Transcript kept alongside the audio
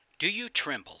Do you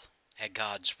tremble at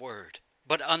God's word?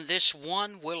 But on this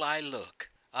one will I look,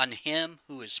 on him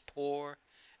who is poor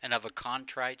and of a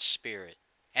contrite spirit,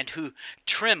 and who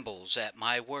trembles at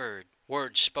my word.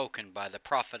 Words spoken by the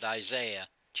prophet Isaiah,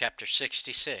 chapter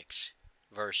 66,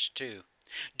 verse 2.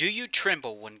 Do you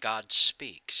tremble when God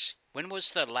speaks? When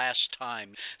was the last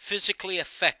time physically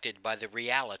affected by the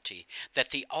reality that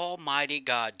the Almighty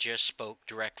God just spoke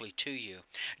directly to you?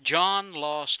 John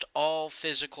lost all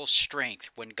physical strength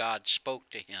when God spoke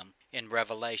to him in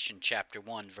Revelation chapter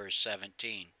 1 verse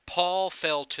 17. Paul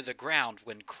fell to the ground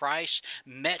when Christ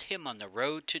met him on the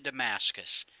road to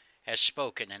Damascus, as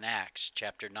spoken in Acts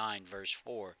chapter 9 verse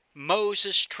 4.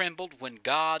 Moses trembled when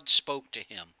God spoke to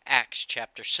him, Acts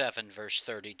chapter 7 verse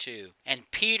 32. And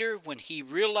Peter, when he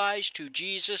realized who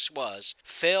Jesus was,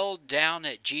 fell down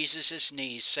at Jesus'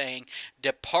 knees saying,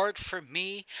 "Depart from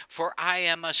me, for I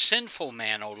am a sinful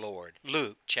man, O Lord."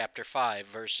 Luke chapter 5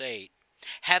 verse 8.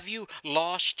 Have you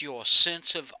lost your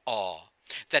sense of awe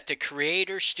that the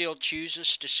Creator still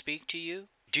chooses to speak to you?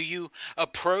 Do you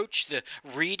approach the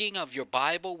reading of your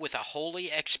Bible with a holy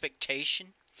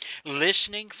expectation,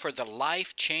 listening for the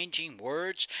life-changing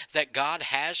words that God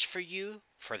has for you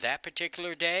for that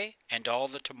particular day and all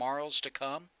the tomorrows to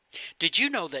come? Did you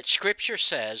know that Scripture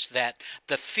says that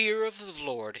the fear of the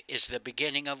Lord is the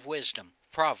beginning of wisdom?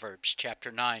 Proverbs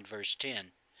chapter 9 verse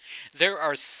 10. There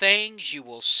are things you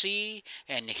will see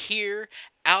and hear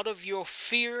out of your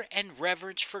fear and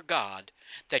reverence for God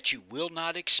that you will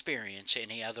not experience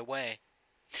any other way.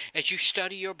 As you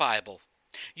study your Bible,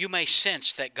 you may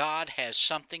sense that God has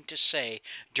something to say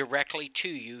directly to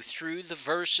you through the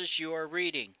verses you are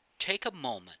reading. Take a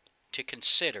moment to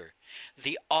consider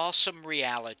the awesome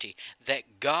reality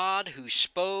that God who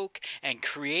spoke and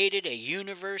created a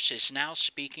universe is now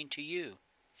speaking to you.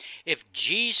 If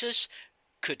Jesus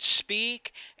could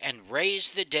speak and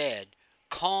raise the dead,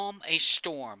 calm a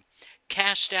storm,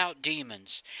 cast out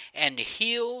demons, and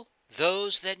heal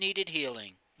those that needed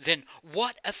healing, then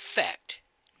what effect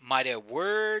might a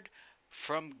word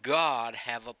from God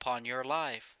have upon your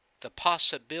life? The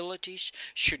possibilities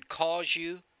should cause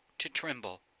you to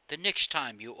tremble. The next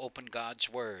time you open God's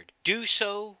Word, do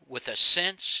so with a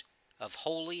sense of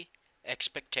holy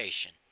expectation.